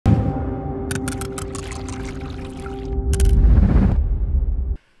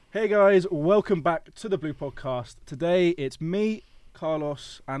Hey guys, welcome back to the Blue Podcast. Today it's me,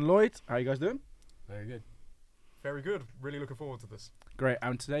 Carlos, and Lloyd. How you guys doing? Very good. Very good. Really looking forward to this. Great.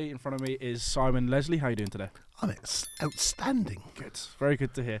 And today in front of me is Simon Leslie. How you doing today? I'm outstanding. Good. Very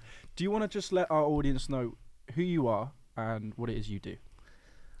good to hear. Do you want to just let our audience know who you are and what it is you do?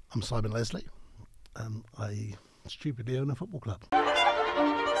 I'm Simon Leslie. I stupidly own a football club.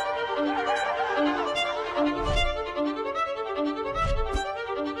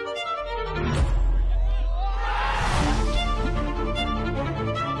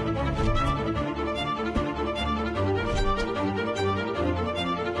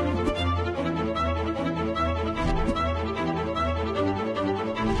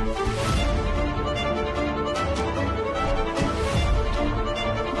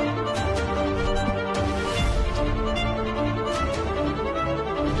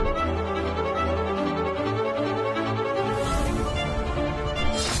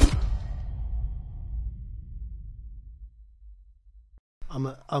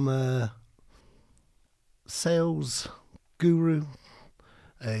 I'm a sales guru,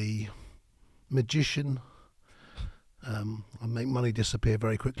 a magician. I make money disappear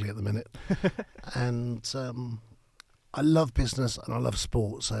very quickly at the minute, and I love business and I love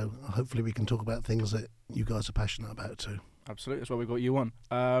sport. So hopefully we can talk about things that you guys are passionate about too. Absolutely, that's why we got you on.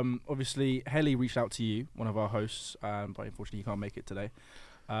 Obviously, Helly reached out to you, one of our hosts, but unfortunately you can't make it today.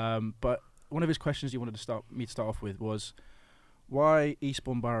 But one of his questions you wanted to start off with was, why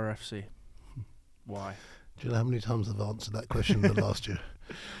Eastbourne Borough FC? Why? Do you know how many times I've answered that question in the last year?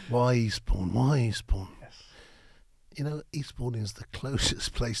 Why Eastbourne? Why Eastbourne? Yes. You know, Eastbourne is the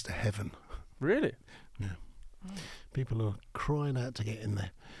closest place to heaven. Really? Yeah. Oh. People are crying out to get in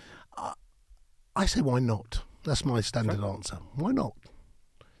there. I say, why not? That's my standard answer. Why not?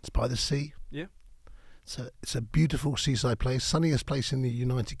 It's by the sea. Yeah. It's a beautiful seaside place, sunniest place in the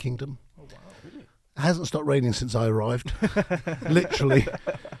United Kingdom. Oh, wow, really? It hasn't stopped raining since I arrived. Literally.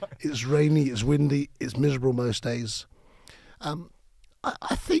 It's rainy, it's windy, it's miserable most days.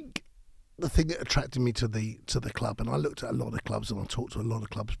 I think the thing that attracted me to the club, and I looked at a lot of clubs and I talked to a lot of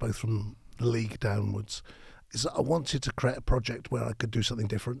clubs, both from the league downwards, is that I wanted to create a project where I could do something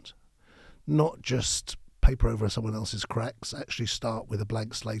different. Not just paper over someone else's cracks, actually start with a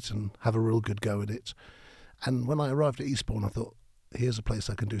blank slate and have a real good go at it. And when I arrived at Eastbourne, I thought, here's a place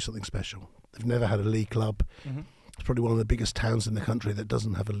I can do something special. They've never had a league club. Mm-hmm. It's probably one of the biggest towns in the country that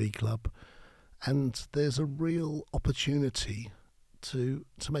doesn't have a league club. And there's a real opportunity to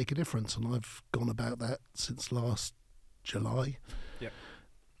make a difference. And I've gone about that since last July. Yep.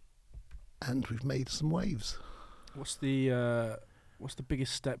 And we've made some waves. What's the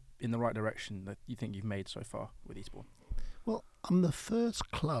biggest step in the right direction that you think you've made so far with Eastbourne? Well, I'm the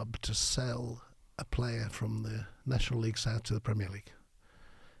first club to sell a player from the National League South to the Premier League.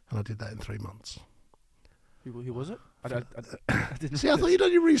 And I did that in 3 months. Who was it? I didn't See, I thought you'd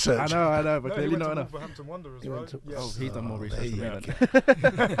done your research. I know, but clearly not enough. Wolverhampton Wanderers, right? Yes. Oh, he's done more research than me then.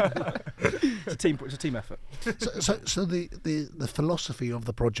 It's a team effort. So the philosophy of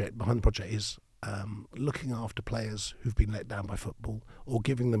the project, behind the project, is looking after players who've been let down by football or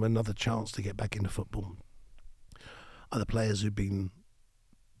giving them another chance to get back into football. Other players who've been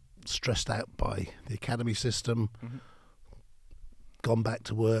stressed out by the academy system, mm-hmm. gone back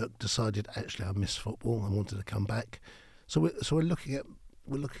to work, decided actually I miss football and wanted to come back. So we're looking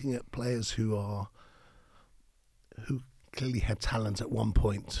at players who clearly had talent at one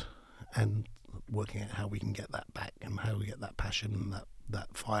point and working out how we can get that back and how we get that passion and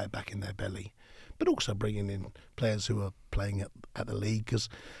that fire back in their belly, but also bringing in players who are playing at the league, because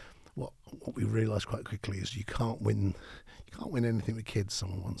what we realised quite quickly is you can't win anything with kids,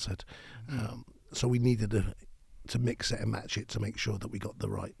 someone once said. Mm. So we needed to mix it and match it to make sure that we got the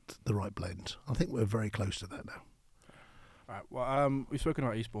right blend. I think we're very close to that now. All right. Well, we've spoken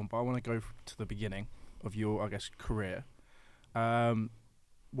about Eastbourne, but I want to go to the beginning of your, I guess, career.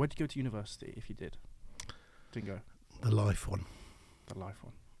 Where did you go to university, if you did? Didn't go. The life one. The life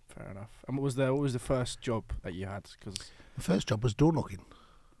one. Fair enough. And what was the first job that you had? Cause the first job was door knocking.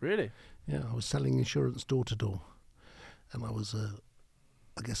 Really? Yeah, I was selling insurance door to door, and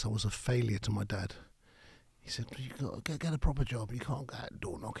I guess I was a failure to my dad. He said, "You got to get a proper job. You can't go out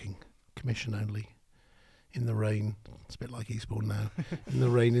door knocking, commission only, in the rain." It's a bit like Eastbourne now. In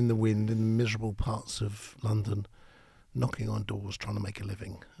the rain, in the wind, in the miserable parts of London, knocking on doors, trying to make a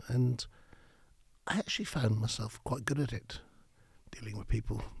living. And I actually found myself quite good at it. Dealing with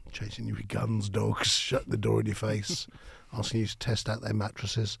people chasing you with guns, dogs, shutting the door in your face, asking you to test out their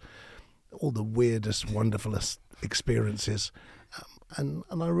mattresses, all the weirdest, wonderfulest experiences, and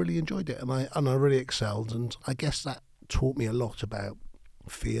I really enjoyed it, and I really excelled, and I guess that taught me a lot about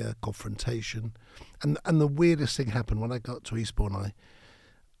fear, confrontation, and the weirdest thing happened when I got to Eastbourne.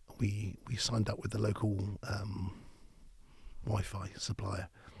 We signed up with the local Wi-Fi supplier,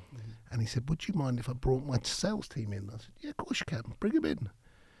 and he said, "Would you mind if I brought my sales team in?" I said, "Yeah, of course you can. Bring them in."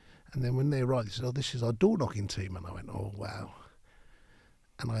 And then when they arrived, he said, "Oh, this is our door knocking team," and I went, "Oh wow!"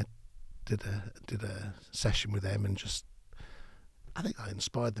 And I did a session with them, and I think I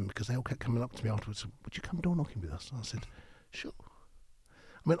inspired them because they all kept coming up to me afterwards. "Would you come door knocking with us?" And I said, "Sure."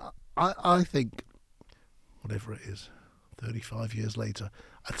 I mean, I think whatever it is, 35 years later,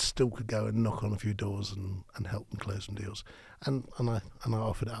 I still could go and knock on a few doors and help them close some deals. And I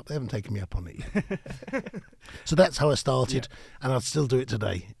offered it up. They haven't taken me up on it yet. So that's how I started, and I'd still do it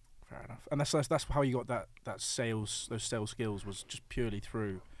today. Fair enough. And that's how you got those sales skills, was just purely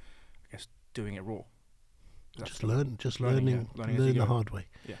through, I guess, doing it raw. Learning the hard way.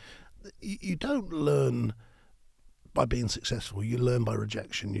 Yeah. You don't learn by being successful. You learn by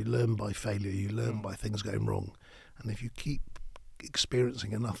rejection. You learn by failure. You learn by things going wrong. And if you keep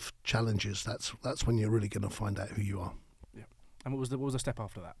experiencing enough challenges, that's when you're really going to find out who you are. Yeah. And what was the step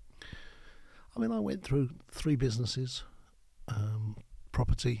after that? I mean, I went through 3 businesses.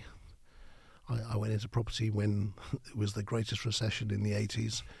 Property. I went into property when it was the greatest recession in the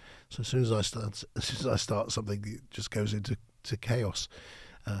 80s. So as soon as I start something, it just goes into chaos.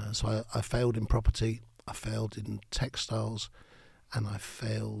 So I failed in property. I failed in textiles, and I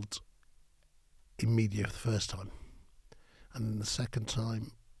failed in media for the first time. And then the second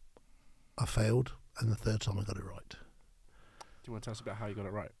time I failed, and the third time I got it right. Do you want to tell us about how you got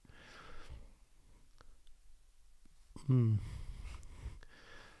it right? And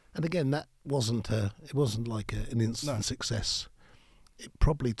again, that wasn't like an instant success. It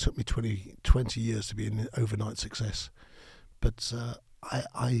probably took me 20 years to be an overnight success. But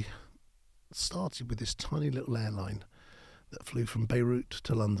I started with this tiny little airline that flew from Beirut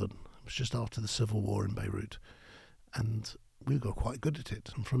to London. It was just after the civil war in Beirut. And we got quite good at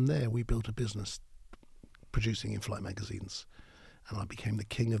it. And from there, we built a business producing in-flight magazines. And I became the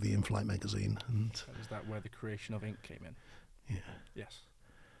king of the in-flight magazine. And is that where the creation of Ink came in? Yeah. Yes.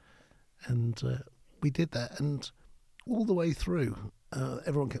 And we did that. And all the way through,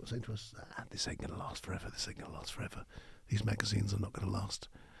 everyone kept saying to us, "This ain't going to last forever. This ain't going to last forever. These magazines are not going to last."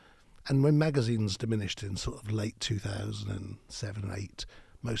 And when magazines diminished in sort of late 2007 and 8,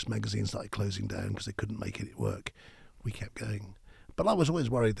 most magazines started closing down because they couldn't make it work. We kept going. But I was always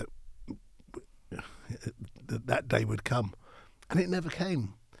worried that day would come. And it never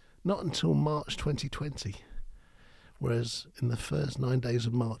came. Not until March 2020. Whereas in the first 9 days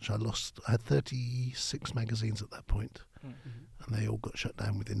of March, I had 36 magazines at that point. And they all got shut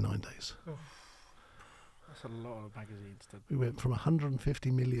down within 9 days. That's a lot of magazines. We went from 150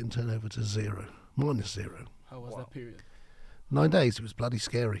 million turnover to -0. How was that period? 9 days. It was bloody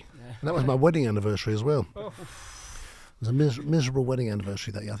scary. Yeah. And that was my wedding anniversary as well. It was a miserable wedding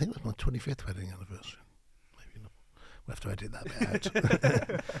anniversary that year. I think it was my 25th wedding anniversary. Maybe not. We'll have to edit that bit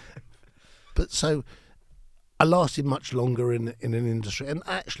out. But so I lasted much longer in an industry, and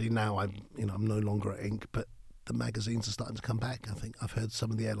actually now I'm no longer at Ink, but the magazines are starting to come back. I think I've heard some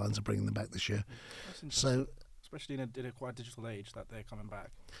of the airlines are bringing them back this year. So, especially in a quite digital age, that they're coming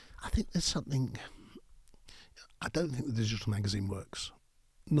back. I think there's something. I don't think the digital magazine works.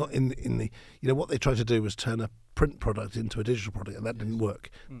 Not in the what they tried to do was turn a print product into a digital product, and that didn't work.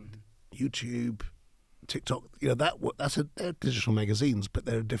 YouTube, TikTok, they're digital magazines, but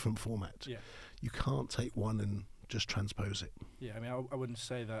they're a different format. Yeah. You can't take one and just transpose it. Yeah, I mean, I wouldn't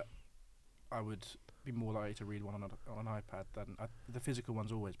say that I would be more likely to read one on an iPad than the physical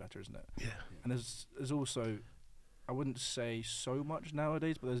one's always better, isn't it? Yeah. And there's also, I wouldn't say so much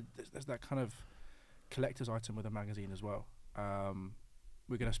nowadays, but there's that kind of collector's item with a magazine as well.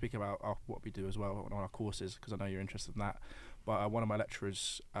 We're going to speak about what we do as well on our courses, because I know you're interested in that. But one of my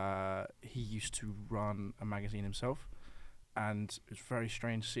lecturers, he used to run a magazine himself, and it was very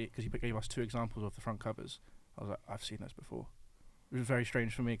strange to see it because he gave us 2 examples of the front covers. I was like, I've seen this before. It was very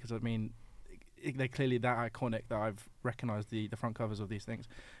strange for me because, I mean, they're clearly that iconic that I've recognised the front covers of these things.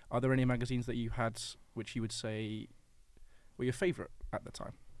 Are there any magazines that you had which you would say were your favourite at the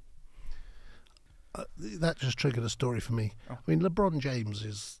time? That just triggered a story for me. Oh. I mean, LeBron James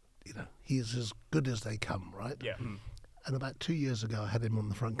is, he's as good as they come, right? Yeah. And about 2 years ago, I had him on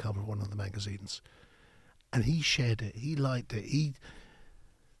the front cover of one of the magazines, and he shared it. He liked it.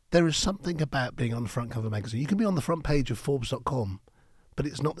 There is something about being on the front cover of a magazine. You can be on the front page of Forbes.com, but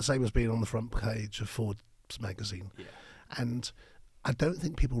it's not the same as being on the front page of Forbes magazine. Yeah. And I don't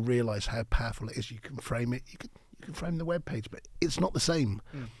think people realise how powerful it is. You can frame it. You can frame the web page, but it's not the same.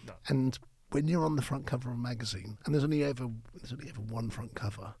 No. And when you're on the front cover of a magazine, and there's only ever one front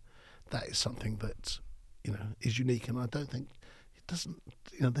cover, that is something that, you know, is unique. And I don't think it doesn't,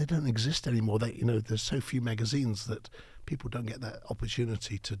 you know, they don't exist anymore. They, you know, there's so few magazines that people don't get that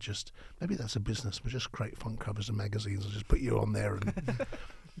opportunity to just, maybe that's a business. We'll just create front covers of magazines and just put you on there. And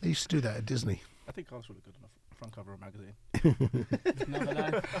they used to do that at Disney. I think ours would look good enough front cover of a magazine. Never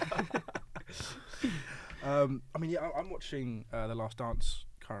know. I mean, yeah, I'm watching The Last Dance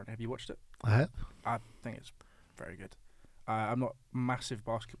currently. Have you watched it? I have. I think it's very good. I'm not a massive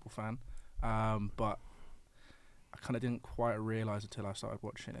basketball fan, but I kind of didn't quite realise until I started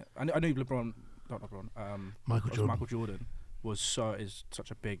watching it. I knew Michael Jordan is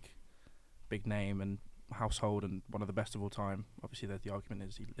such a big name and household and one of the best of all time. Obviously, there's the argument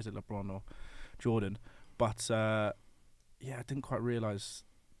is it LeBron or Jordan, but yeah, I didn't quite realise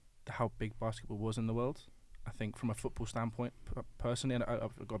how big basketball was in the world. I think from a football standpoint, personally, and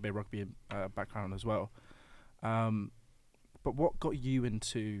I've got a bit of rugby background as well. But what got you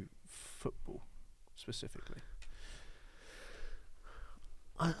into football specifically?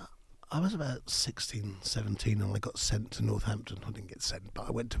 I was about 16, 17 and I got sent to Northampton. I didn't get sent, but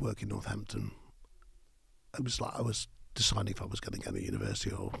I went to work in Northampton. It was like I was deciding if I was going to go to university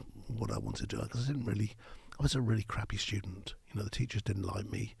or what I wanted to do, because I was a really crappy student. You know, the teachers didn't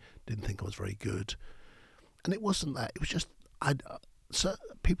like me, didn't think I was very good. And it wasn't that, it was just, so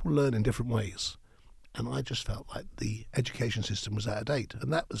people learn in different ways. And I just felt like the education system was out of date.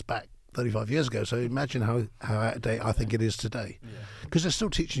 And that was back 35 years ago. So imagine how out of date I think it is today. Because they're still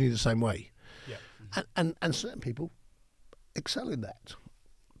teaching you the same way. Yeah. And certain people excel in that.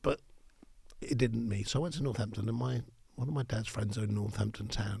 But it didn't me. So I went to Northampton, and one of my dad's friends owned Northampton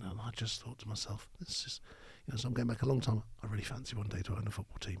Town. And I just thought to myself, this is, you know, so I'm going back a long time. I really fancy one day to own a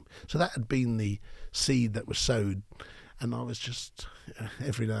football team. So that had been the seed that was sowed. And I was just,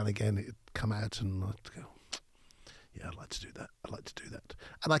 every now and again, it'd come out and I'd go, yeah, I'd like to do that. I'd like to do that.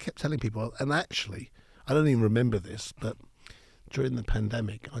 And I kept telling people, and actually, I don't even remember this, but during the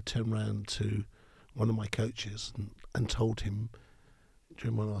pandemic, I turned around to one of my coaches and told him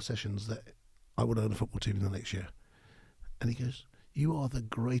during one of our sessions that I would own a football team in the next year. And he goes, you are the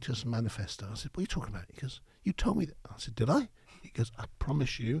greatest manifester. I said, what are you talking about? He goes, you told me that. I said, did I? He goes, I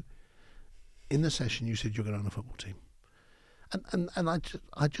promise you, in the session you said you're going to own a football team. And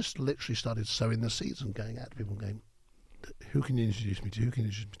I just literally started sowing the seeds and going out to people and going, who can you introduce me to? Who can you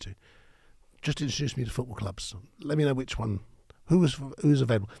introduce me to? Just introduce me to football clubs. Let me know which one, who's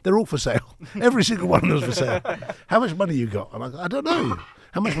available. They're all for sale. Every single one of them is for sale. How much money you got? And I don't know.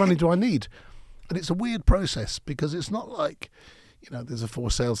 How much money do I need? And it's a weird process because it's not like, you know, there's a for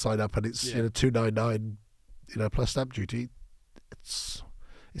sale sign up and it's you know $299, you know, plus stamp duty. It's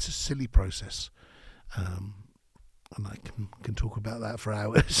a silly process. And I can talk about that for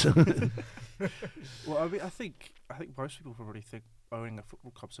hours. Well, I mean, I think most people probably think owning a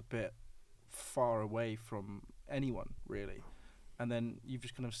football club's a bit far away from anyone, really. And then you've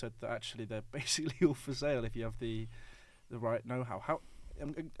just kind of said that actually they're basically all for sale if you have the right know-how. How?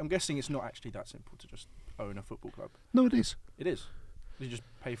 I'm guessing it's not actually that simple to just own a football club. No, it is. It is. You just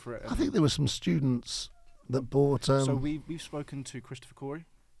pay for it. I think there were some students that bought. So we've spoken to Christopher Corey.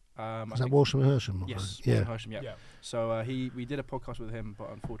 Is that Walsham and Hersham? Yes, yeah. Hersham, yeah. So we did a podcast with him, but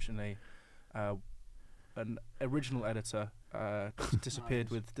unfortunately, an original editor disappeared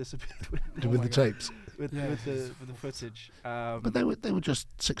with the tapes with the footage. But they were just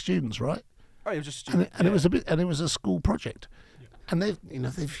 6 students, right? Oh, it was just and it was a school project, and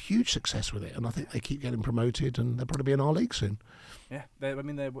they've huge success with it, and I think they keep getting promoted, and they'll probably be in our league soon. Yeah, they're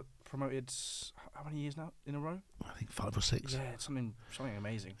promoted how many years now in a row? I think 5 or 6. Yeah, it's something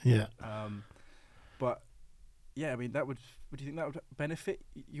amazing. Yeah. But yeah, I mean, would you think that would benefit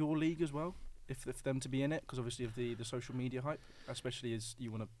your league as well, if them to be in it? Because obviously of the social media hype, especially as you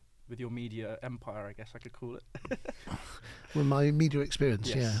want to, with your media empire, I guess I could call it. Well, my media experience,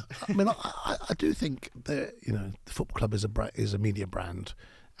 yes. Yeah. I mean, I do think that, you know, the football club is a media brand.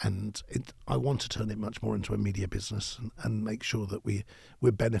 And I want to turn it much more into a media business and make sure that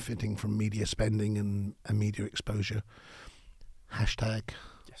we're benefiting from media spending and media exposure. Hashtag.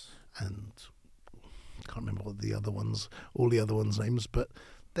 Yes. And I can't remember all the other ones' names, but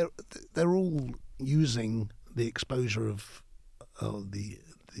they're all using the exposure of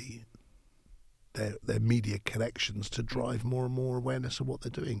their media connections to drive more and more awareness of what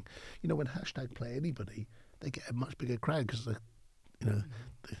they're doing. You know, when hashtag play anybody, they get a much bigger crowd because the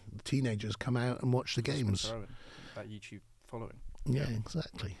teenagers come out and watch the games. That YouTube following. Yeah,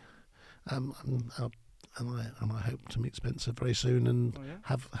 exactly. I hope to meet Spencer very soon and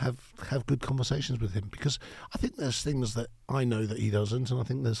have good conversations with him, because I think there's things that I know that he doesn't, and I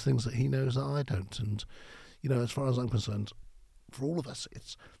think there's things that he knows that I don't. And as far as I'm concerned, for all of us,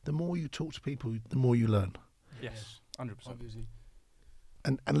 it's the more you talk to people, the more you learn. Yes, 100%. Obviously.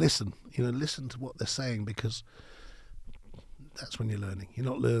 And listen, listen to what they're saying, because that's when you're learning. You're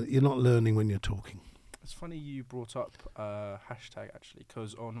not learning when you're talking. It's funny you brought up hashtag, actually,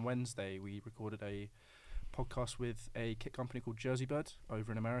 because on Wednesday we recorded a podcast with a kit company called Jersey Bird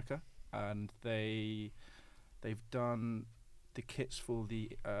over in America, and they've done the kits for the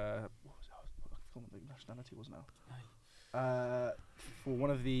I forgot what the nationality was now. For one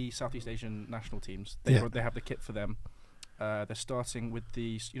of the Southeast Asian national teams, they have the kit for them. They're starting with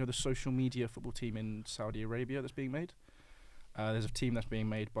the social media football team in Saudi Arabia that's being made. There's a team that's being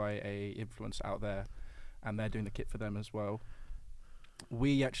made by a influencer out there, and they're doing the kit for them as well.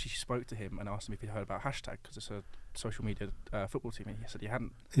 We actually spoke to him and asked him if he'd heard about hashtag, because it's a social media football team, and he said he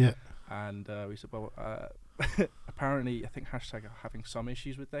hadn't. Yeah. And we said, well, apparently I think hashtag are having some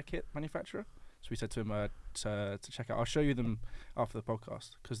issues with their kit manufacturer. So we said to him to check out. I'll show you them after the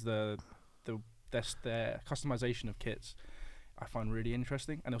podcast, because their customization of kits I find really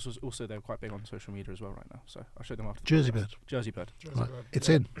interesting, and also they're quite big on social media as well right now. So I'll show them after. Jersey Bird. Jersey Bird. Right. It's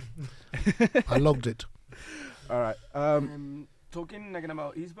in. I logged it. All right. Talking again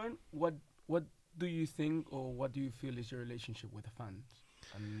about Eastbourne, what do you think, or what do you feel is your relationship with the fans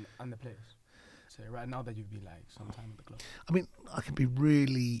and the players? So right now that you've been some time at the club. I mean, I can be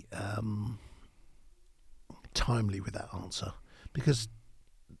really timely with that answer, because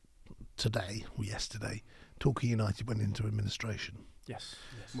today or yesterday, Torquay United went into administration. Yes.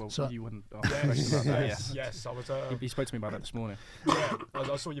 Well, so you wouldn't ask questions about that. Yes. Yes, I was. He spoke to me about that this morning. Yeah,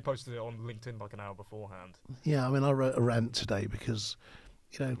 I saw you posted it on LinkedIn like an hour beforehand. Yeah, I mean, I wrote a rant today because,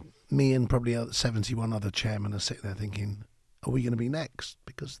 me and probably 71 other chairmen are sitting there thinking, are we going to be next?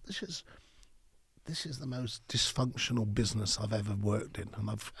 Because this is the most dysfunctional business I've ever worked in, and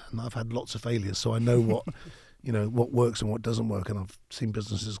I've had lots of failures, so I know what what works and what doesn't work, and I've seen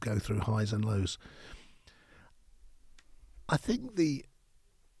businesses go through highs and lows. I think the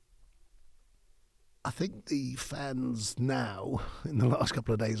fans now, in the last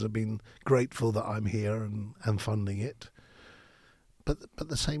couple of days, have been grateful that I'm here and funding it. But at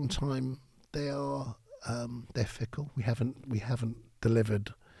the same time, they're fickle. We haven't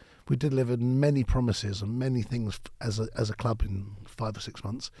delivered. We delivered many promises and many things as a club in 5 or 6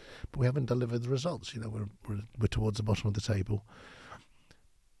 months, but we haven't delivered the results. We're towards the bottom of the table.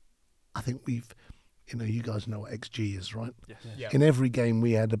 I think we've. You guys know what XG is, right? Yes. Yeah. In every game,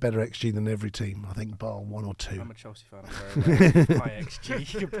 we had a better XG than every team. I think bar 1 or 2. I'm a Chelsea fan. I'm very aware of high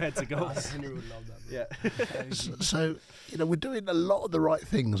XG compared to goals. Henry would love that. Yeah. So we're doing a lot of the right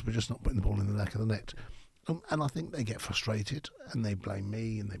things. We're just not putting the ball in the back of the net. And I think they get frustrated, and they blame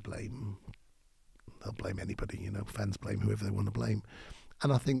me, and they'll blame anybody. Fans blame whoever they want to blame.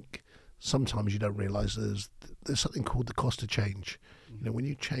 And I think sometimes you don't realise there's something called the cost of change. When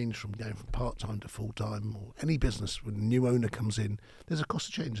you change from going from part-time to full-time, or any business, when a new owner comes in, there's a cost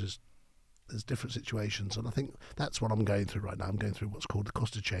of change. There's different situations, and I think that's what I'm going through right now. I'm going through what's called the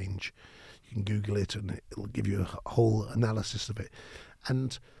cost of change. You can Google it, and it'll give you a whole analysis of it.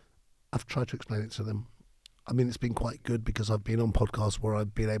 And I've tried to explain it to them. I mean, it's been quite good, because I've been on podcasts where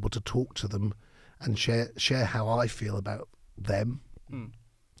I've been able to talk to them and share how I feel about them.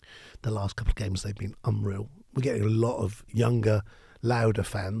 The last couple of games, they've been unreal. We're getting a lot of younger, louder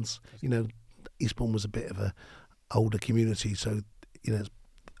fans. Eastbourne was a bit of a older community, so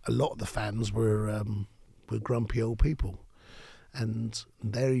a lot of the fans were grumpy old people, and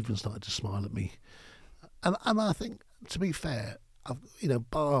they're even starting to smile at me. And I think, to be fair,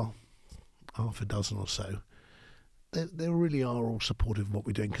 bar half a dozen or so, they really are all supportive of what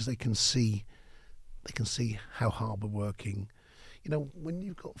we're doing, because they can see how hard we're working. When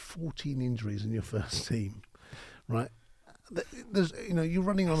you've got 14 injuries in your first team, right? There's, you're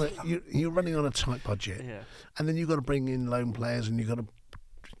running on a tight budget, and then you've got to bring in loan players, and you've got to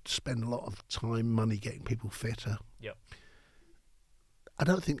spend a lot of time, money getting people fitter. Yep. I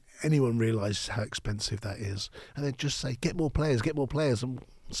don't think anyone realises how expensive that is, and they just say, get more players, and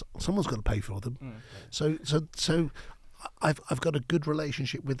someone's got to pay for them. So I've got a good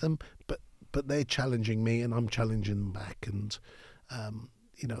relationship with them, but they're challenging me, and I'm challenging them back, and I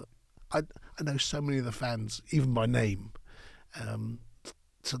know so many of the fans, even by name.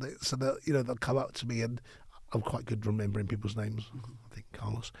 So they'll come up to me, and I'm quite good remembering people's names. I think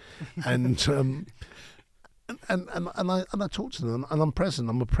Carlos, and and I talk to them, and I'm present.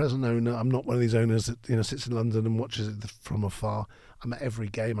 I'm a present owner. I'm not one of these owners that sits in London and watches it from afar. I'm at every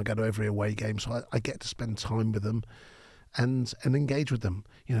game. I go to every away game, so I get to spend time with them, and engage with them.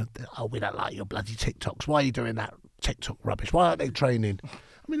 Oh, we don't like your bloody TikToks. Why are you doing that TikTok rubbish? Why aren't they training? I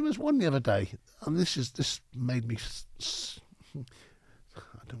mean, there was one the other day, and this made me.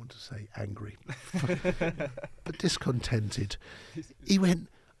 I don't want to say angry, but discontented. He went,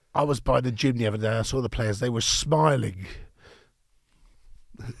 I was by the gym the other day, I saw the players, they were smiling.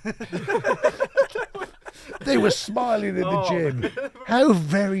 They were smiling in the gym. How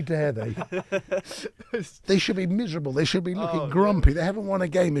very dare they? They should be miserable. They should be looking grumpy. They haven't won a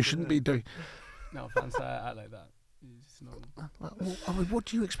game. They shouldn't be doing... No, fans act like that. It's not... Well, I mean, what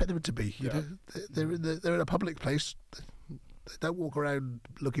do you expect them to be? You know, they're in a public place. They don't walk around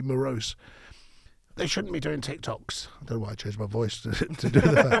looking morose. They shouldn't be doing TikToks. I don't know why I changed my voice to do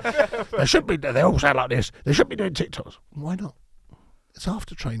that. They shouldn't be. They all sound like this. They shouldn't be doing TikToks. Why not? It's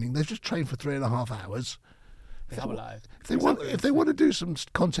after training. They've just trained for 3.5 hours. If they want to do some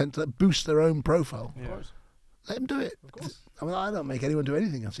content that boosts their own profile, let them do it. Of course. I mean, I don't make anyone do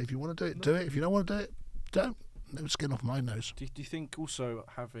anything. I say, if you want to do it, do it. If you don't want to do it, don't. No skin off my nose. Do you think also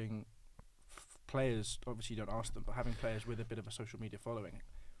having players, obviously you don't ask them, but having players with a bit of a social media following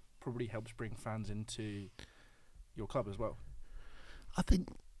probably helps bring fans into your club as well? I think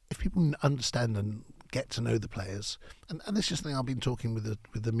if people understand and get to know the players, and this is something I've been talking with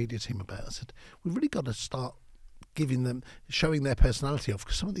the media team about, I said, we've really got to start showing their personality off,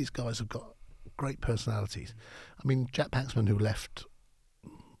 because some of these guys have got great personalities. I mean, Jack Paxman, who left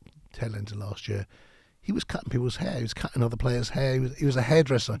tail end of last year, he was cutting people's hair. He was cutting other players' hair. He was a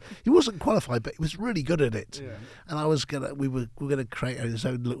hairdresser. He wasn't qualified, but he was really good at it. Yeah. And we were gonna create his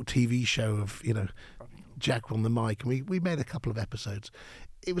own little TV show of Jack on the mic, and we made a couple of episodes.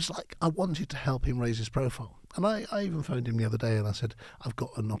 It was like I wanted to help him raise his profile, and I even phoned him the other day and I said, I've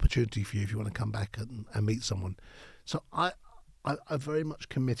got an opportunity for you if you want to come back and meet someone. So I'm very much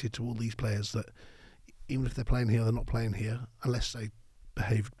committed to all these players that even if they're playing here, they're not playing here unless they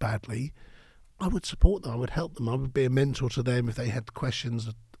behaved badly. I would support them. I would help them. I would be a mentor to them if they had questions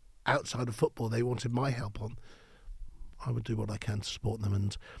outside of football they wanted my help on. I would do what I can to support them,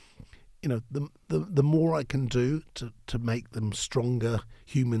 and the more I can do to make them stronger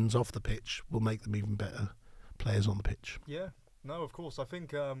humans off the pitch will make them even better players on the pitch. Yeah, no, of course. I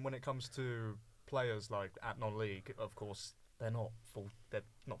think when it comes to players like at non-league, of course they're not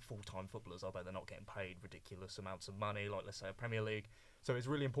full-time footballers, are they? They're not getting paid ridiculous amounts of money like, let's say, a Premier League. So it's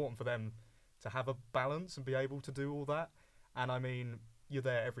really important for them to have a balance and be able to do all that. And I mean, you're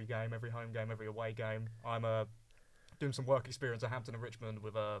there every game, every home game, every away game. I'm doing some work experience at Hampton and Richmond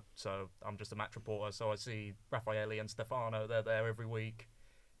so I'm just a match reporter, so I see Raffaele and Stefano, they're there every week.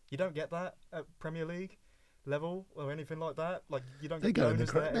 You don't get that at Premier League level or anything like that. Like, you don't get in the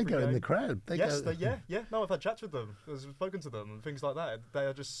crowd. They go in the crowd. No, I've had chats with them. I've spoken to them and things like that. They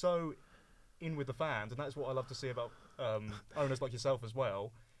are just so in with the fans, and that's what I love to see about owners like yourself as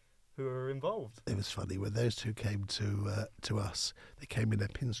well, who are involved. It was funny when those two came to us. They came in their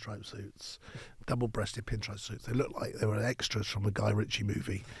pinstripe suits, double-breasted pinstripe suits. They looked like they were extras from a Guy Ritchie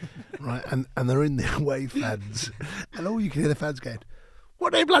movie, right? And they're in their away fans, and all you can hear the fans going,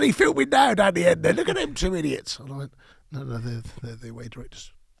 "What are they bloody filming now down the end there? Look at them two idiots!" And I went, "No, they're the away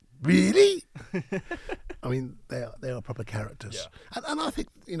directors." Really? I mean, they are proper characters, and I think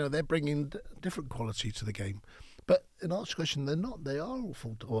they're bringing different quality to the game. But in answer to your question, they're not. They are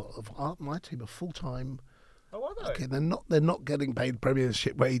all my team are full-time. Oh, are they? Okay, they're not getting paid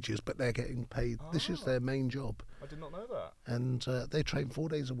Premiership wages, but they're getting paid. This is their main job. I did not know that. And they train 4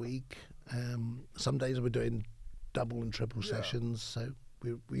 days a week. Some days we're doing double and triple sessions. So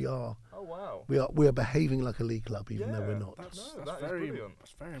we are. Oh wow. We are behaving like a league club, even though we're not. That's very brilliant.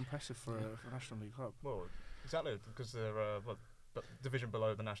 That's very impressive for a National League club. Well, exactly, because they're division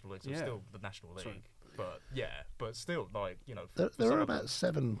below the National League, so it's still the National League. Sorry. But still, there are about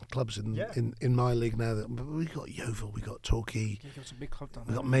 7 clubs in my league now. We've got Yeovil, we've got Torquay,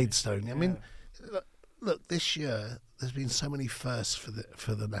 we've got Maidstone. I mean, look, this year there's been so many firsts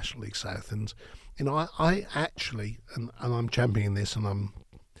for the National League South, and I actually, and I'm championing this, and I'm,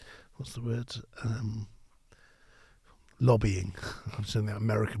 what's the word? Lobbying. I'm saying the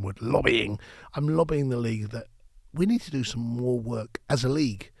American word, lobbying. I'm lobbying the league that we need to do some more work as a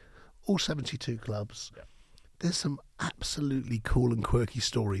league. All 72 clubs. Yeah. There's some absolutely cool and quirky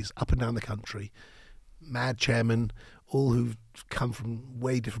stories up and down the country. Mad chairmen, all who've come from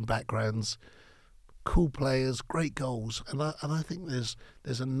way different backgrounds. Cool players, great goals, and I think there's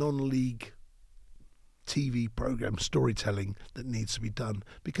a non-league TV program storytelling that needs to be done,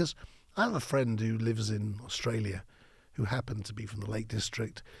 because I have a friend who lives in Australia who happened to be from the Lake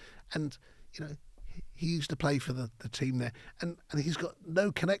District, and he used to play for the team there, and he's got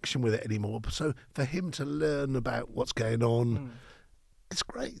no connection with it anymore. So for him to learn about what's going on, it's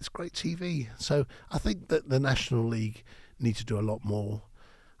great. It's great TV. So I think that the National League need to do a lot more.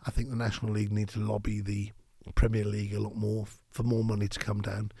 I think the National League need to lobby the Premier League a lot more for more money to come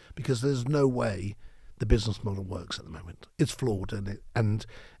down, because there's no way the business model works at the moment. It's flawed, and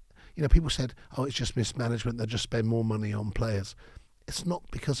people said, oh, it's just mismanagement. They'll just spend more money on players. It's not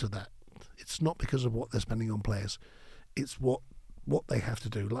because of that. It's not because of what they're spending on players. It's what they have to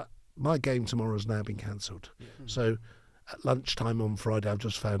do. Like, my game tomorrow has now been cancelled. Yeah. So at lunchtime on Friday, I've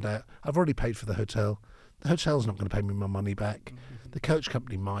just found out I've already paid for the hotel. The hotel's not going to pay me my money back. The coach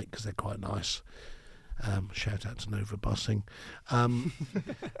company might, because they're quite nice. Shout out to Nova Bussing.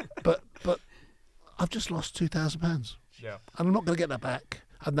 But I've just lost £2,000. Yeah. And I'm not going to get that back.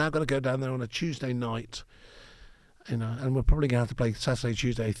 I'm now going to go down there on a Tuesday night, and we're probably going to have to play Saturday,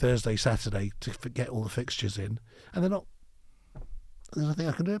 Tuesday, Thursday, Saturday to get all the fixtures in. And there's nothing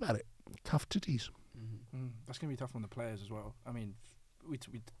I can do about it. Tough titties. That's going to be tough on the players as well. I mean,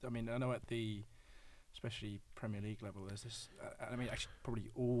 I know at the, especially Premier League level, there's this. Actually,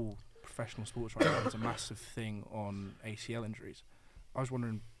 probably all professional sports right now, there's a massive thing on ACL injuries. I was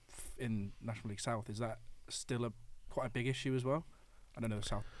wondering, in National League South, is that still quite a big issue as well? I don't know the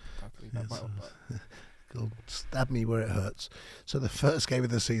South. God, stab me where it hurts. So the first game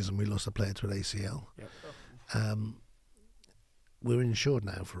of the season, we lost a player to an ACL. Yep. We're insured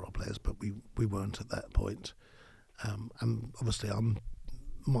now for our players, but we weren't at that point. And obviously,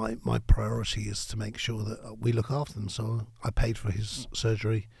 my priority is to make sure that we look after them. So I paid for his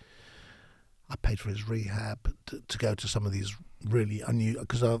surgery. I paid for his rehab to go to some of these really unusual.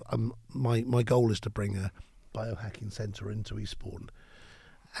 Because my goal is to bring a biohacking centre into Eastbourne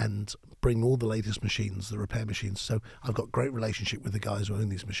and bring all the latest machines, the repair machines. So I've got great relationship with the guys who own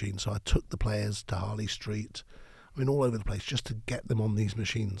these machines. So I took the players to Harley Street, all over the place, just to get them on these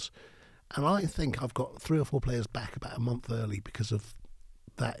machines. And I think I've got 3 or 4 players back about a month early because of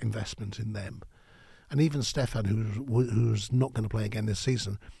that investment in them. And even Stefan, who's not going to play again this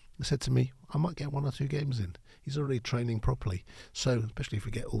season, said to me, I might get 1 or 2 games in. He's already training properly. So, especially if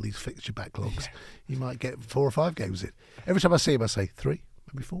we get all these fixture backlogs, he might get 4 or 5 games in. Every time I see him, I say 3,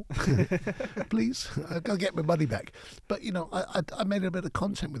 maybe 4. Please, I've got to get my money back. But, I made a bit of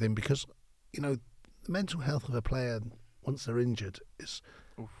content with him because, the mental health of a player once they're injured is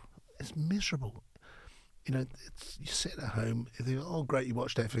miserable. You sit at home, you think, oh, great, you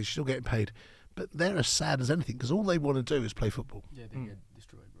watch Netflix, you're still getting paid. But they're as sad as anything because all they want to do is play football. Yeah, they get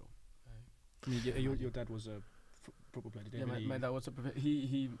destroyed, bro. Your dad was a football player, didn't he? Yeah, my dad was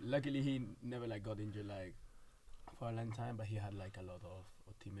he luckily he never got injured for a long time, but he had a lot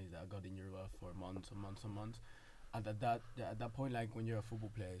of teammates that got injured for months and months and months. And at that point, when you're a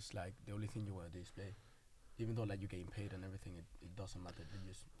football player, it's the only thing you want to do is play. Even though you're getting paid and everything, it doesn't matter.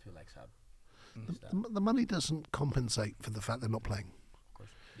 You just feel sad. The money doesn't compensate for the fact they're not playing. Of course.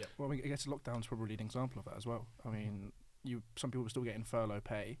 Yeah. Well, I guess lockdown's probably an example of that as well. I mean, some people are still getting furlough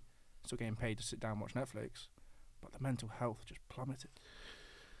pay, still getting paid to sit down and watch Netflix, but the mental health just plummeted.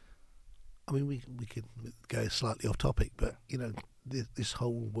 I mean, we could go slightly off topic, but this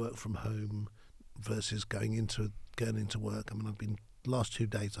whole work from home versus going into work. I mean, I've been last 2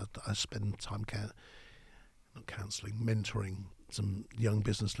 days. I spend time not counselling, mentoring some young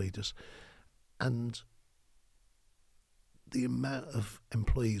business leaders, and the amount of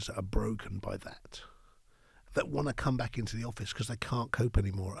employees that are broken by that want to come back into the office because they can't cope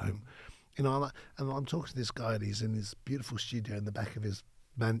anymore at home. And I'm talking to this guy, and he's in his beautiful studio in the back of his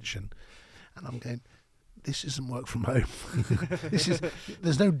mansion, and I'm going, this isn't work from home.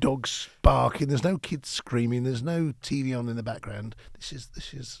 There's no dogs barking, there's no kids screaming, there's no TV on in the background. This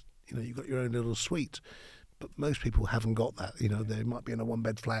is you've got your own little suite. But most people haven't got that. They might be in a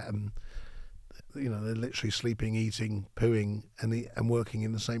 1-bed flat and they're literally sleeping, eating, pooing, and working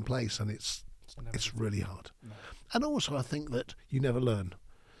in the same place, and it's really hard. No. And also, I think that you never learn.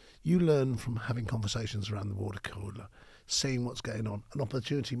 You learn from having conversations around the water cooler, seeing what's going on. An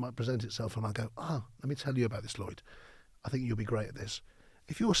opportunity might present itself, and I go, let me tell you about this, Lloyd. I think you'll be great at this.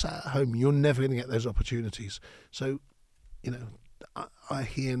 If you're sat at home, you're never going to get those opportunities. So, I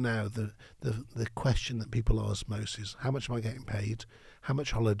hear now the question that people ask most is, how much am I getting paid? How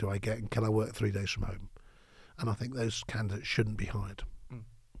much holiday do I get? And can I work 3 days from home? And I think those candidates shouldn't be hired.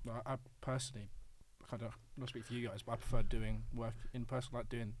 I personally, I don't speak for you guys, but I prefer doing work in person, like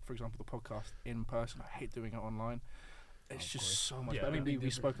doing, for example, the podcast in person. I hate doing it online. It's just so much. Yeah, I mean, we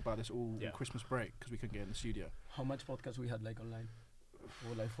spoke about this all Christmas break because we couldn't get in the studio. How much podcasts we had online?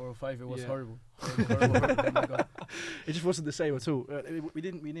 Or like 4 or 5, it was Yeah. horrible. Horrible. Oh my God. It just wasn't the same at all. We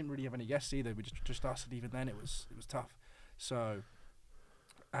didn't really have any guests either. We just us, and even then it was tough. So,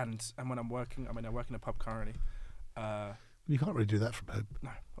 and when I work in a pub currently. You can't really do that from home.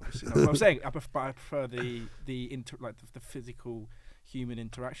 No, obviously not. But I'm saying I prefer the physical human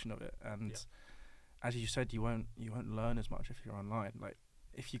interaction of it, and as you said, you won't learn as much if you're online. Like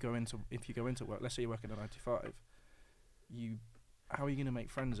if you go into work, let's say you're working at 9 to 5, how are you going to make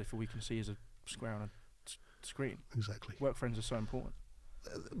friends if all you can see is a square on a screen? Exactly. Work friends are so important.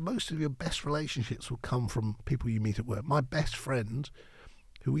 Most of your best relationships will come from people you meet at work. My best friend,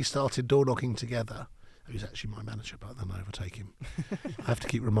 who we started door knocking together, who's actually my manager, but then I overtake him. I have to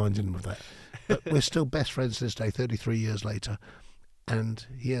keep reminding him of that. But we're still best friends to this day, 33 years later. And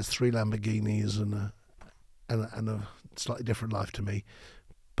he has 3 Lamborghinis and a slightly different life to me.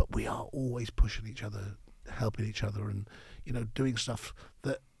 But we are always pushing each other, helping each other, and doing stuff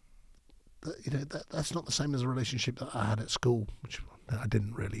that's not the same as a relationship that I had at school, which I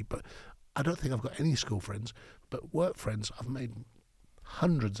didn't really. But I don't think I've got any school friends. But work friends, I've made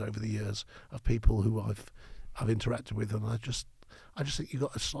hundreds over the years of people who I've interacted with, and I just think you've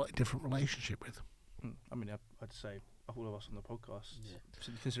got a slightly different relationship with. I mean, I'd say all of us on the podcast,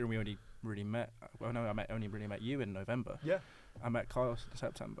 considering we only really met. Well, no, I only really met you in November. Yeah. I met Kyle in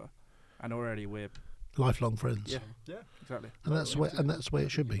September, and already we're Lifelong friends. Yeah. exactly. And that's the way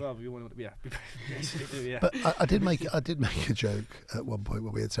it should be. Well, we want to, yeah. But I did make a joke at one point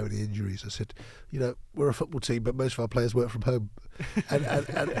when we had so many injuries. I said, we're a football team, but most of our players work from home, and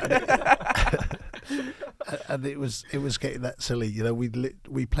and it was getting that silly.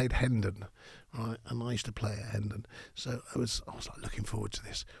 We played Hendon, right? And I used to play at Hendon, so I was like looking forward to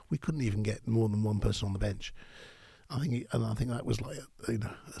this. We couldn't even get more than one person on the bench. I think that was like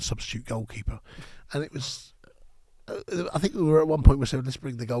a substitute goalkeeper, and it was. I think we were at one point we said let's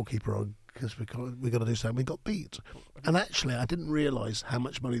bring the goalkeeper on because we got to do something. We got beat, and actually I didn't realise how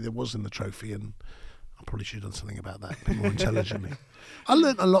much money there was in the trophy, and I probably should have done something about that a bit more intelligently. I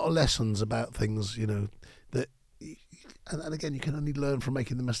learnt a lot of lessons about things, that, and again you can only learn from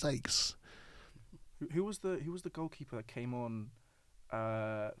making the mistakes. Who was the goalkeeper that came on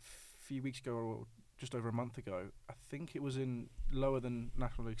a few weeks ago or just over a month ago? I think it was in lower than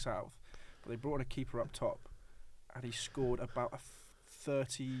National League South, but they brought in a keeper up top, and he scored about a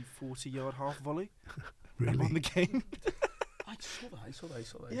 30-40 yard half volley. Really? And won the game. I saw that.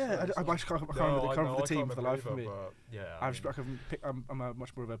 Yeah, I can't remember the team for the life of me. Yeah, I'm a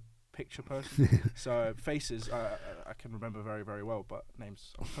much more of a picture person. So faces I can remember very, very well, but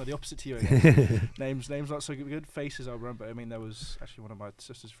names I'm kind of the opposite to you again. names not so good. Faces I remember. I mean, there was actually one of my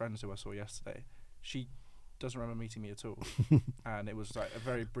sister's friends who I saw yesterday. She doesn't remember meeting me at all, and it was like a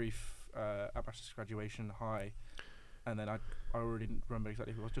very brief at my sister's graduation hi, and then I already didn't remember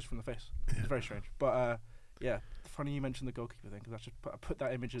exactly who it was just from the face. Yeah. It's very strange, but yeah, funny you mentioned the goalkeeper thing because I put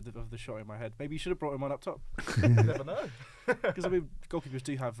that image of the shot in my head. Maybe you should have brought him on up top. You never know. Because I mean, goalkeepers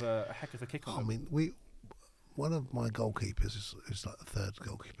do have a heck of a kick on them. I mean, one of my goalkeepers is like the third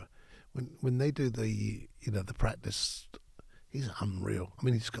goalkeeper. When they do the practice, he's unreal. I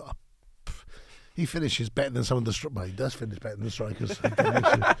mean, he finishes better than some of the strikers. Well, he does finish better than the strikers.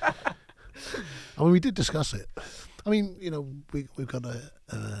 I mean, we did discuss it. I mean, we've got a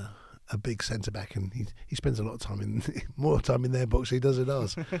big centre back, and he spends a lot of time more time in their box than he does in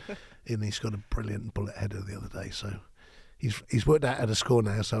ours. And he's got a brilliant bullet header the other day, so he's worked out how to score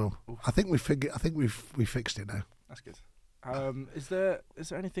now. So I think we've fixed it now. That's good. Is there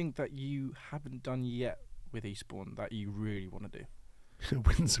anything that you haven't done yet with Eastbourne that you really want to do?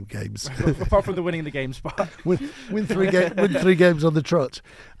 Win some games. Apart from the winning the games part. win 3 games on the trot.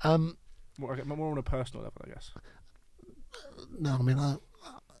 More on a personal level, I guess. No, I mean, I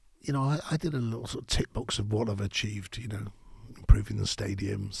did a little sort of tick box of what I've achieved. Improving the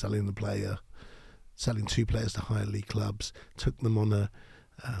stadium, selling the player, selling 2 players to higher league clubs. Took them on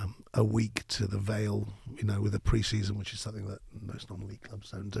a week to the Vale, with a pre-season, which is something that most non-league clubs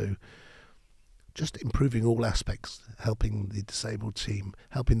don't do. Just improving all aspects, helping the disabled team,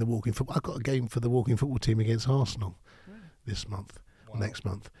 helping the walking football. I've got a game for the walking football team against Arsenal this month, next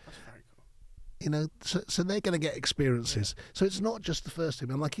month. That's very cool. So they're going to get experiences. Yeah. So it's not just the first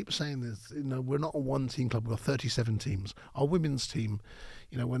team. And I keep saying this, we're not a one-team club. We've got 37 teams. Our women's team,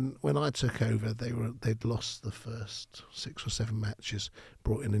 when I took over, they'd lost the first 6 or 7 matches,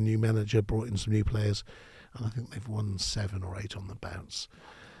 brought in a new manager, brought in some new players, and I think they've won 7 or 8 on the bounce.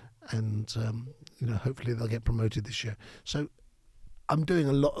 And hopefully they'll get promoted this year. So I'm doing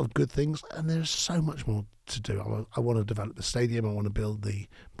a lot of good things, and there's so much more to do. I want to develop the stadium. I want to build the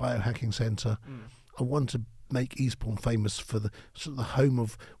biohacking centre. I want to make Eastbourne famous for the sort of the home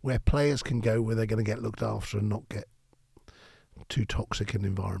of where players can go, where they're going to get looked after and not get too toxic an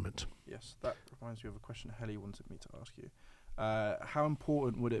environment. Yes, that reminds me of a question Helly wanted me to ask you. How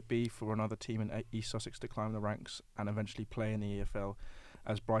important would it be for another team in East Sussex to climb the ranks and eventually play in the EFL,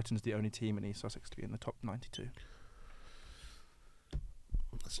 as Brighton's the only team in East Sussex to be in the top 92?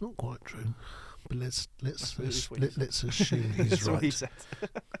 That's not quite true, but let's assume That's he's what he right. said.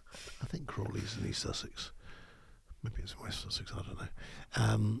 I think Crawley's in East Sussex. Maybe it's in West Sussex. I don't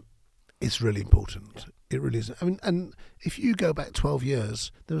know. It's really important. Yeah. It really is. I mean, and if you go back 12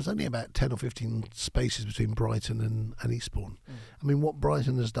 years, there was only about 10 or 15 spaces between Brighton and Eastbourne. I mean, what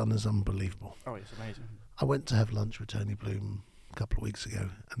Brighton has done is unbelievable. Oh, it's amazing. I went to have lunch with Tony Bloom a couple of weeks ago,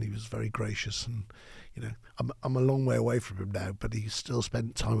 and he was very gracious. And you know, I'm a long way away from him now, but he still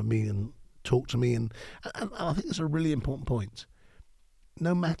spent time with me and talked to me. And I think it's a really important point.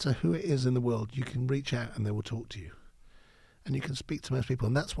 No matter who it is in the world, you can reach out and they will talk to you. And you can speak to most people.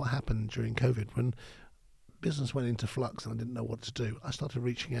 And that's what happened during COVID. When business went into flux and I didn't know what to do, I started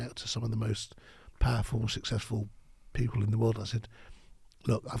reaching out to some of the most powerful, successful people in the world. I said,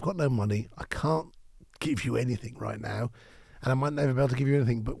 look, I've got no money. I can't give you anything right now. And I might never be able to give you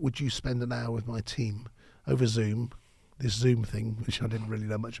anything, but would you spend an hour with my team over Zoom, this Zoom thing, which I didn't really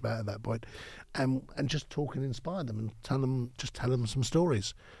know much about at that point, and just talk and inspire them and tell them some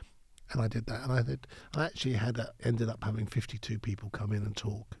stories. And I did that, and I actually ended up having 52 people come in and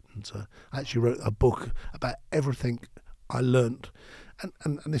talk. And I actually wrote a book about everything I learnt,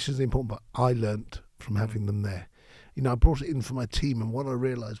 and this is the important part. I learnt from having them there. You know, I brought it in for my team, and what I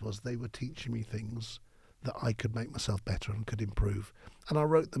realised was they were teaching me things that I could make myself better and could improve. And I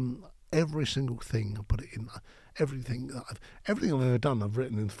wrote them every single thing. I put it in everything I've ever done. I've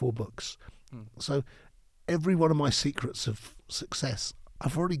written in 4 books. So every one of my secrets of success,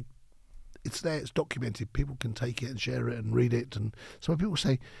 it's there, it's documented. People can take it and share it and read it. And so when people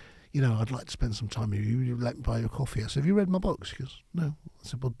say, you know, I'd like to spend some time with you, you let me buy your coffee. I said, have you read my books? He goes, no. I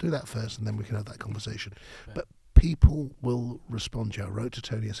said, well, do that first and then we can have that conversation. Fair. But people will respond to you. I wrote to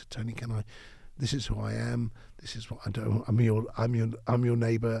Tony, I said, Tony, this is who I am, this is what I do. I'm your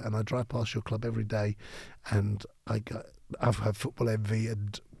neighbour and I drive past your club every day and I've had football envy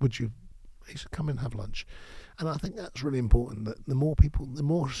and he said, come and have lunch. And I think that's really important, that the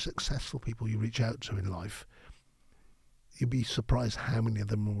more successful people you reach out to in life, you'd be surprised how many of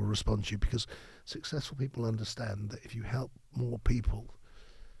them will respond to you, because successful people understand that if you help more people,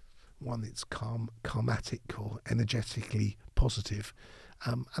 one, it's karmatic or energetically positive,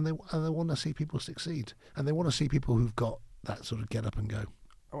 and they want to see people succeed, and they want to see people who've got that sort of get up and go.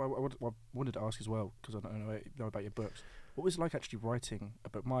 Oh, I wanted to ask as well, because I don't know about your books. What was it like actually writing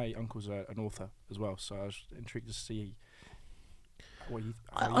about? My uncle's an author as well, so I was intrigued to see what you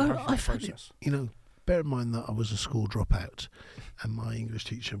I found it, you know, bear in mind that I was a school dropout, and my English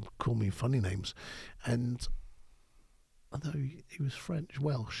teacher called me funny names, and although he was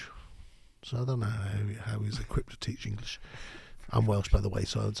Welsh, so I don't know how he's equipped to teach English. I'm Welsh, by the way,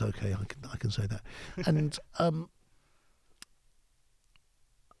 so it's okay. I can say that. And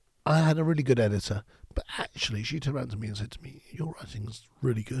I had a really good editor, but actually she turned around to me and said to me, your writing's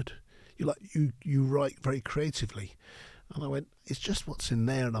really good. You write very creatively. And I went, it's just what's in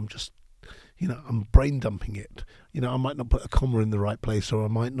there, and I'm just, you know, I'm brain dumping it. You know, I might not put a comma in the right place, or I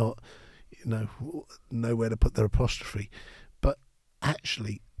might not, you know where to put the apostrophe. But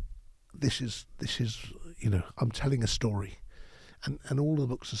actually, this is, you know, I'm telling a story. And all the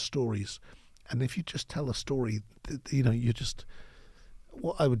books are stories. And if you just tell a story, you know,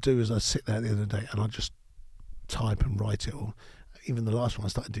 what I would do is I'd sit there at the end of the day and I'd just type and write it, or even the last one I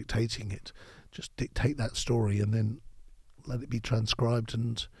started dictating it, just dictate that story and then let it be transcribed,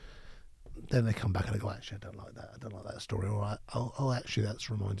 and then they come back and they go, actually I don't like that story, or oh actually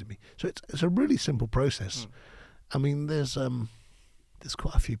that's reminded me. So it's a really simple process. I mean, there's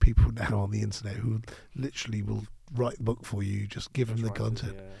quite a few people now on the internet who literally will write the book for you, just give them the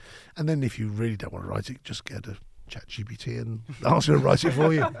content. And then if you really don't want to write it, just go to ChatGPT and ask her to write it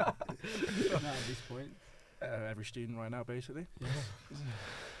for you. Not at this point. Every student right now, basically. Yeah.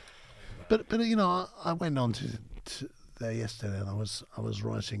 But you know, I went on to there yesterday, and I was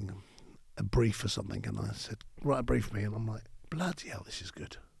writing a brief for something, and I said, write a brief for me, and I'm like, bloody hell, this is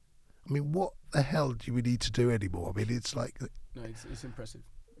good. I mean, what the hell do we need to do anymore? I mean, it's like... No, it's impressive.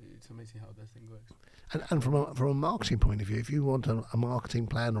 It's amazing how that thing works. And from a marketing point of view, if you want a marketing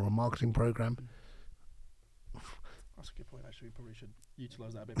plan or a marketing program... That's a good point, actually. We probably should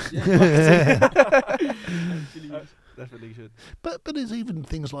utilise that a bit more. Definitely should. But there's even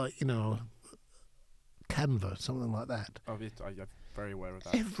things like, you know, Canva, something like that. I've very aware of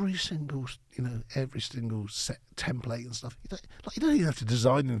that. Every single set template and stuff. You don't even have to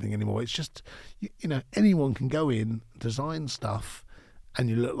design anything anymore. It's just, anyone can go in, design stuff, and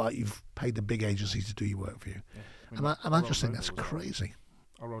you look like you've paid a big agency to do your work for you. Yeah. And I just think that's crazy.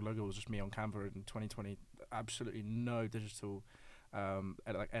 Our old logo was just me on Canva in 2020. Absolutely no digital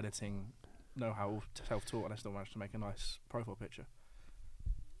editing know-how, all self-taught, and I still managed to make a nice profile picture.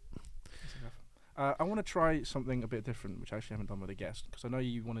 I want to try something a bit different, which I actually haven't done with a guest, because I know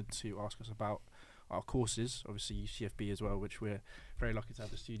you wanted to ask us about our courses, obviously UCFB as well, which we're very lucky to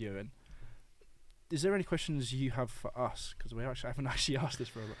have the studio in. Is there any questions you have for us? Because I haven't actually asked this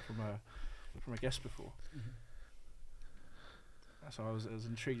from a guest before. Mm-hmm. So I was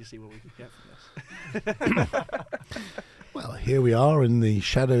intrigued to see what we could get from this. Well, here we are in the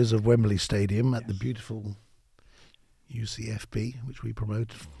shadows of Wembley Stadium at the beautiful UCFB, which we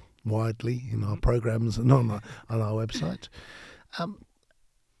promote widely in our programs and on our website. I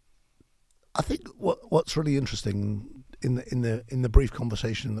think what's really interesting in the brief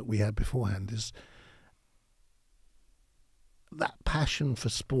conversation that we had beforehand is that passion for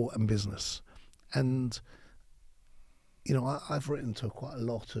sport and business. And I've written to quite a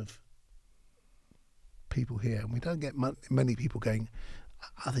lot of people here, and we don't get many people going,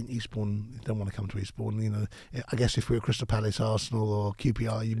 I think Eastbourne, you don't want to come to Eastbourne. I guess if we were Crystal Palace, Arsenal or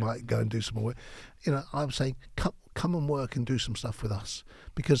QPR, you might go and do some more work. I'm saying come and work and do some stuff with us,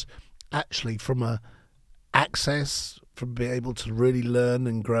 because actually from being able to really learn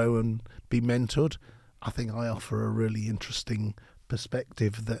and grow and be mentored, I think I offer a really interesting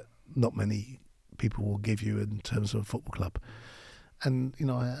perspective that not many people will give you in terms of a football club. And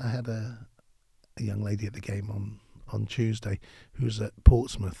I had a young lady at the game on Tuesday who was at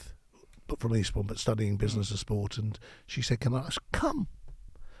Portsmouth, but from Eastbourne, but studying business and sport, and she said, "Can I come?"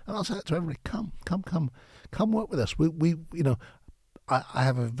 And I said to everybody, "Come work with us." I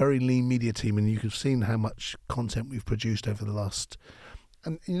have a very lean media team, and you've seen how much content we've produced over the last.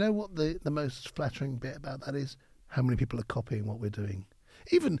 And you know what the most flattering bit about that is? How many people are copying what we're doing.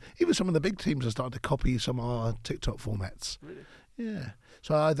 Even some of the big teams are starting to copy some of our TikTok formats. Really? Yeah.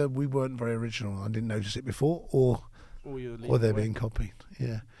 So either we weren't very original, I didn't notice it before, or they're being copied.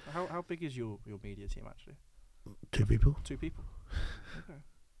 Yeah. How big is your media team actually? 2 people. 2 people. Okay.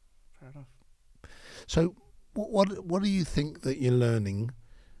 Fair enough. So what do you think that you're learning,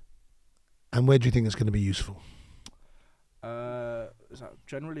 and where do you think it's going to be useful? Is that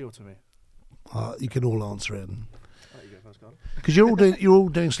generally or to me? You can all answer it. There you go, first Carl. Because you're all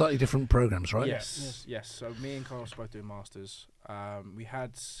doing slightly different programs, right? Yes. So me and Carl were both doing masters. We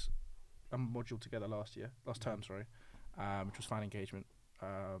had a module together last term, which was fan engagement.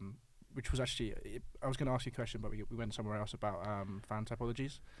 Which was actually, I was going to ask you a question, but we went somewhere else about fan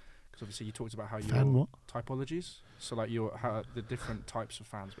typologies. Because obviously you talked about how your typologies, so like the different types of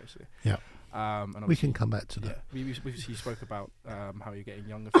fans basically. Yeah. And we can come back to that. Yeah, you spoke about how you're getting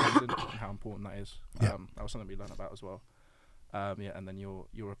younger fans in and how important that is. Yeah. That was something we learned about as well. And then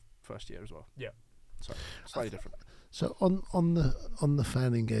you're a first year as well. Yeah. So slightly different. So on the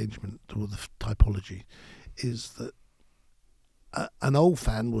fan engagement or the typology, is that an old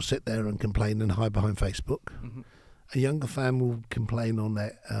fan will sit there and complain and hide behind Facebook. Mm-hmm. A younger fan will complain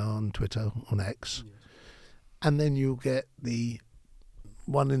on Twitter, on X, Yes. and then you'll get the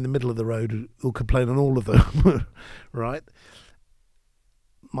one in the middle of the road who'll complain on all of them, right?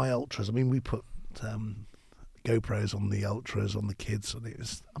 My ultras, we put GoPros on the ultras, on the kids, and it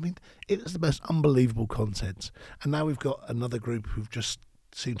was the most unbelievable content. And now we've got another group who've just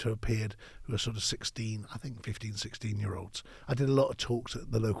seem to have appeared who are sort of 16, I think 15, 16-year-olds. I did a lot of talks at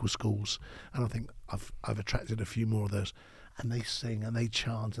the local schools, and I think I've attracted a few more of those. And they sing and they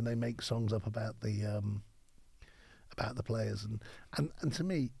chant and they make songs up about the players, and to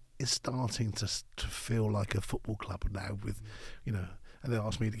me, it's starting to feel like a football club now. With, and they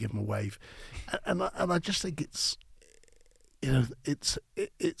ask me to give them a wave, and I just think it's. It's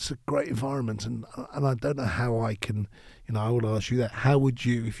a great environment, and I don't know how I can. I would ask you that. How would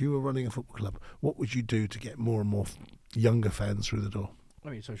you, if you were running a football club, what would you do to get more and more younger fans through the door?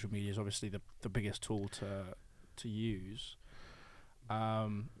 Social media is obviously the biggest tool to use.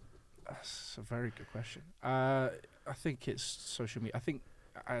 That's a very good question. I think it's social media. I think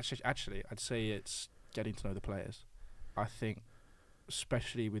actually I'd say it's getting to know the players. I think,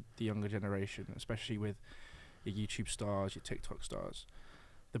 especially with the younger generation, especially with your YouTube stars, your TikTok stars,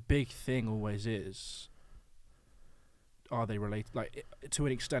 the big thing always is, are they to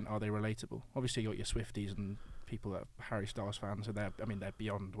an extent, are they relatable? Obviously, you got your Swifties and people that are Harry Styles fans, and they're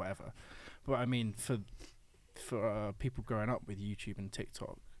beyond whatever. But for people growing up with YouTube and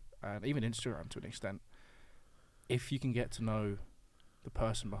TikTok, and even Instagram to an extent, if you can get to know the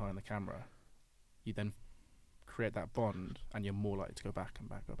person behind the camera, you then create that bond, and you're more likely to go back and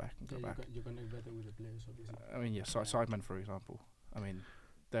back, go back and go back. You connect better with the players, obviously. I mean, yeah, Sidemen, for example. I mean,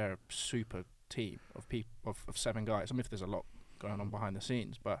 they're a super team of 7 guys. I mean, if there's a lot going on behind the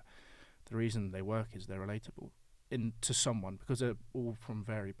scenes, but the reason they work is they're relatable to someone, because they're all from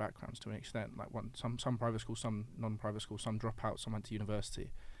varied backgrounds to an extent. Like some private schools, some non-private schools, some drop out, some went to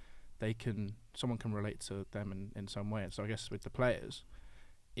university. Someone can relate to them in some way. And so I guess with the players,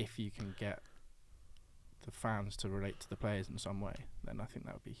 if you can get the fans to relate to the players in some way, then I think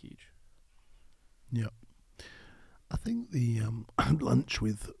that would be huge. Yeah. I think the lunch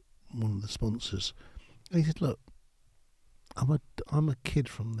with one of the sponsors, he said, look, I'm a kid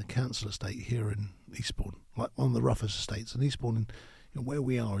from the council estate here in Eastbourne, like one of the roughest estates. And Eastbourne, where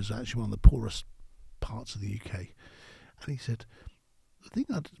we are, is actually one of the poorest parts of the UK. And he said, the thing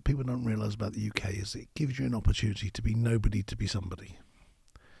that people don't realise about the UK is it gives you an opportunity to be nobody to be somebody.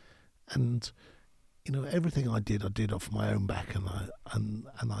 And everything I did off my own back, and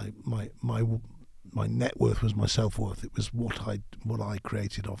my net worth was my self worth. It was what I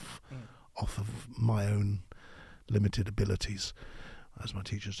created off of my own limited abilities, as my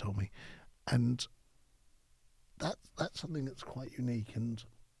teachers told me, and that's something that's quite unique. And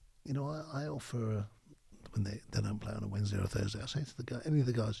I offer, when they don't play on a Wednesday or a Thursday, I say to any of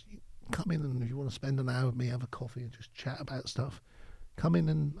the guys, come in, and if you want to spend an hour with me, have a coffee and just chat about stuff, come in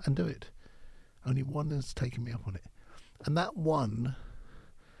and do it. Only one has taken me up on it, and that one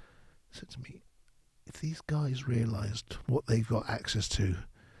said to me, if these guys realised what they've got access to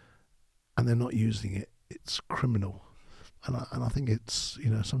and they're not using it, it's criminal. And I think it's,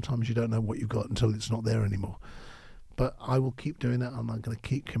 sometimes you don't know what you've got until it's not there anymore. But I will keep doing that, and I'm going to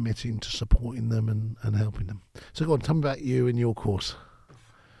keep committing to supporting them and helping them. So go on, tell me about you and your course.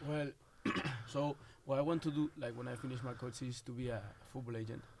 Well, so what I want to do, like when I finish my course, is to be a football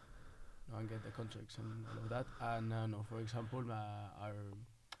agent, and get the contracts and all of that. And for example,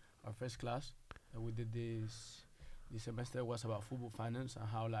 our first class that we did this semester was about football finance and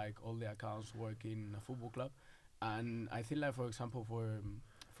how like all the accounts work in a football club. And I think like, for example,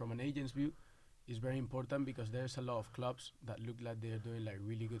 from an agent's view, it's very important because there's a lot of clubs that look like they're doing like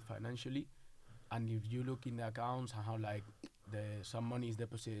really good financially, and if you look in the accounts and how like some money is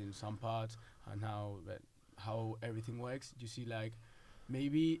deposited in some parts and how everything works, you see like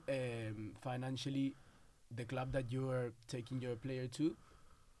maybe financially the club that you are taking your player to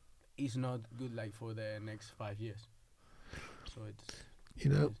is not good like for the next 5 years. So it's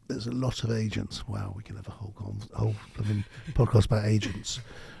there's a lot of agents. Wow, we can have a whole podcast about agents.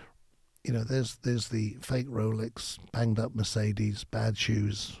 There's the fake Rolex, banged up Mercedes, bad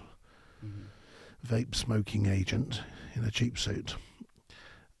shoes, vape smoking agent in a cheap suit.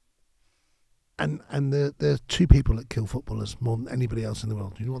 And there are 2 people that kill footballers more than anybody else in the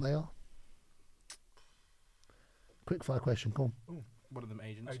world. Do you know what they are? Quick fire question, come on. Ooh. What are them,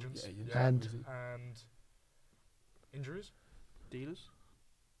 agents? Yeah, and injuries? Dealers?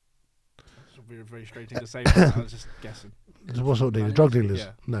 That's a very, very strange thing to say, but I was just guessing. What sort of dealers? Drug dealers?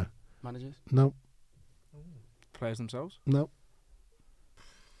 Yeah. No. Managers? No. Players themselves? No.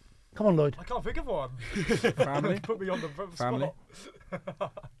 Come on, Lloyd. I can't think of one. Family? Put me on the Family?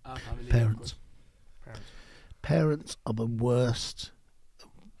 spot. Family. Parents. Parents. Parents are the worst.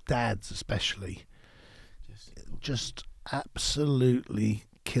 Dads especially. Just absolutely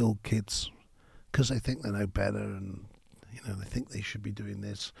kill kids because they think they know better, and they think they should be doing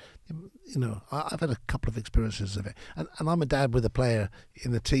this. I've had a couple of experiences of it, and I'm a dad with a player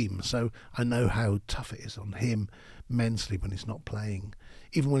in the team, so I know how tough it is on him mentally when he's not playing,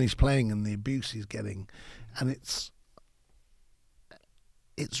 even when he's playing, and the abuse he's getting, and it's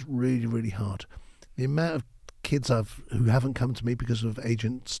really, really hard. The amount of kids who haven't come to me because of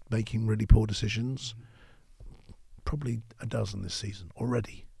agents making really poor decisions, probably a dozen this season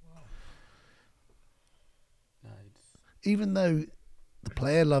already. Even though the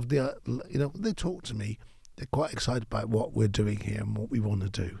player loved they talk to me, they're quite excited about what we're doing here and what we want to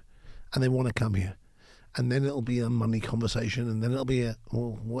do, and they want to come here. And then it'll be a money conversation, and then it'll be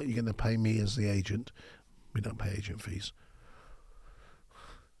what are you going to pay me as the agent? We don't pay agent fees.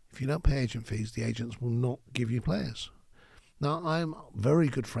 If you don't pay agent fees, the agents will not give you players. Now, I'm very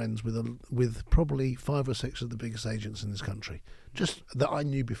good friends with probably 5 or 6 of the biggest agents in this country, just that I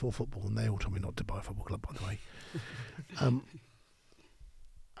knew before football, and they all told me not to buy a football club, by the way.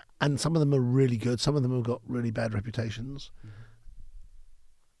 And some of them are really good. Some of them have got really bad reputations.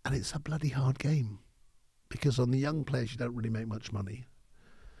 And it's a bloody hard game, because on the young players you don't really make much money,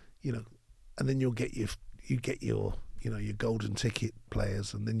 and then you get your golden ticket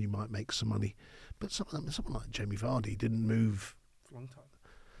players, and then you might make some money. But someone like Jamie Vardy didn't move long time.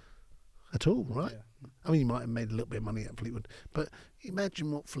 At all, right? Yeah. I mean, you might have made a little bit of money at Fleetwood, but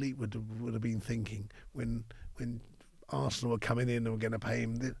imagine what Fleetwood would have been thinking when Arsenal were coming in and were going to pay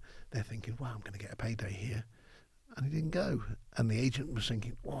him. They're thinking, wow, I'm going to get a payday here. And he didn't go. And the agent was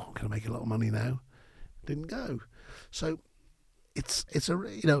thinking, oh, I'm going to make a lot of money now. Didn't go. So it's a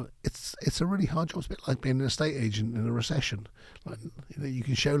really hard job. It's a bit like being an estate agent in a recession. Like, you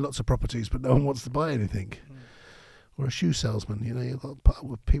can show lots of properties, but no one wants to buy anything. Or a shoe salesman, you've got to put up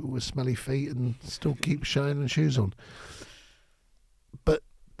with people with smelly feet and still keep showing shoes on. But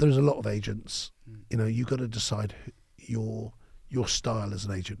there's a lot of agents. You've got to decide your style as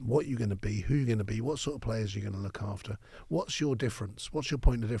an agent, what you're going to be, who you're going to be, what sort of players you're going to look after. What's your difference? What's your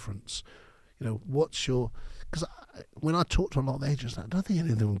point of difference? Because when I talk to a lot of agents, I don't think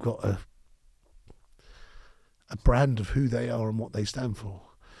any of them have got a brand of who they are and what they stand for.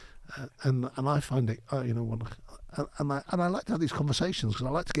 And I find it, and I like to have these conversations because I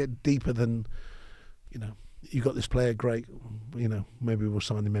like to get deeper than, you got this player, great, maybe we'll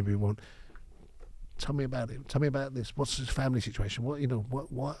sign him, maybe we won't. Tell me about him. Tell me about this. What's his family situation? Where's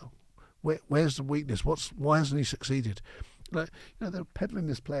the weakness? Why hasn't he succeeded? They're peddling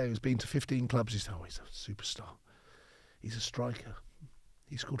this player who's been to 15 clubs. He's a superstar. He's a striker.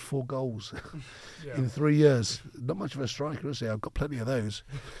 He scored 4 goals in 3 years. Not much of a striker, is he? I've got plenty of those.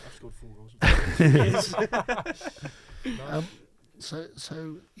 I've scored 4 goals. So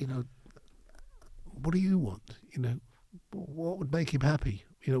what do you want? What would make him happy?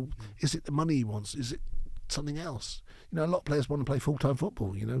 Is it the money he wants? Is it something else? A lot of players want to play full-time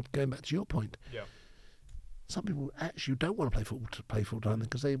football. Going back to your point. Yeah. Some people actually don't want to play full-time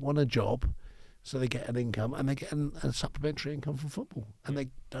because they want a job. So they get an income and they get a supplementary income from football, and they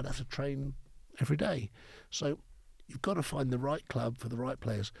don't have to train every day. So you've got to find the right club for the right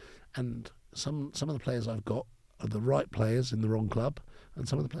players. And some of the players I've got are the right players in the wrong club, and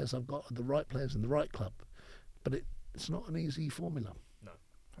some of the players I've got are the right players in the right club. But it's not an easy formula. No.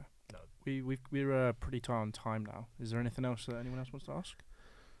 We're pretty tight on time now. Is there anything else that anyone else wants to ask?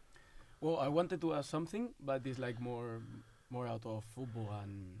 Well, I wanted to ask something, but it's like more out of football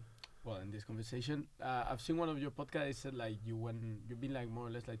and. Well, in this conversation, I've seen one of your podcasts said like you've been like more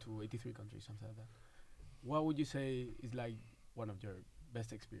or less like to 83 countries, something like that. What would you say is like one of your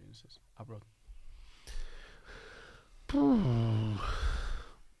best experiences abroad?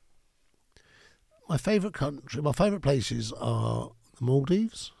 My favourite places are the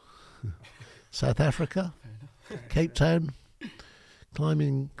Maldives, South Africa, Cape Town,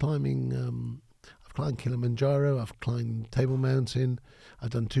 climbing. I've climbed Kilimanjaro. I've climbed Table Mountain. I've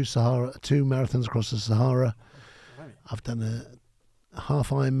done 2 marathons across the Sahara. Right. I've done a half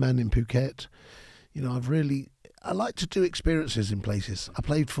Ironman in Phuket. I like to do experiences in places. I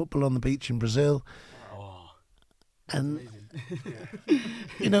played football on the beach in Brazil. Oh, and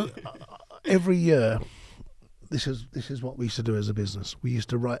amazing. Every year, this is what we used to do as a business. We used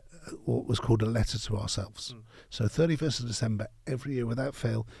to write what was called a letter to ourselves. So 31st of December, every year without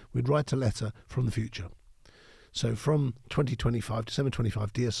fail, we'd write a letter from the future. So from 2025, December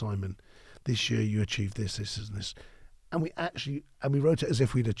 25, dear Simon, this year you achieved this, this, and this. And we wrote it as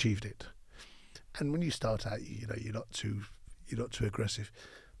if we'd achieved it. And when you start out, you're not too aggressive.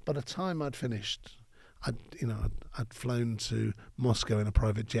 By the time I'd finished, I'd flown to Moscow in a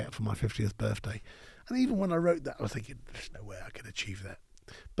private jet for my 50th birthday. And even when I wrote that, I was thinking, there's no way I could achieve that.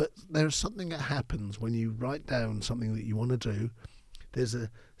 But there's something that happens when you write down something that you want to do. There's a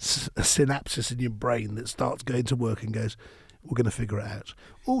synapses in your brain that starts going to work and goes, we're going to figure it out.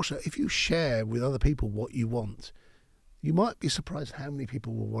 Also, if you share with other people what you want, you might be surprised how many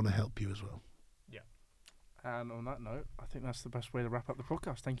people will want to help you as well. And on that note, I think that's the best way to wrap up the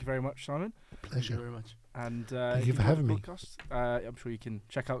podcast. Thank you very much, Simon. Pleasure. Thank you very much. And thank you for having me. I'm sure you can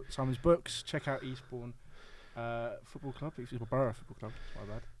check out Simon's books, check out Eastbourne Football Club, Eastbourne Borough Football Club, my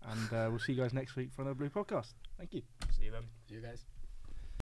bad. And we'll see you guys next week for another Blue Podcast. Thank you. See you then. See you guys.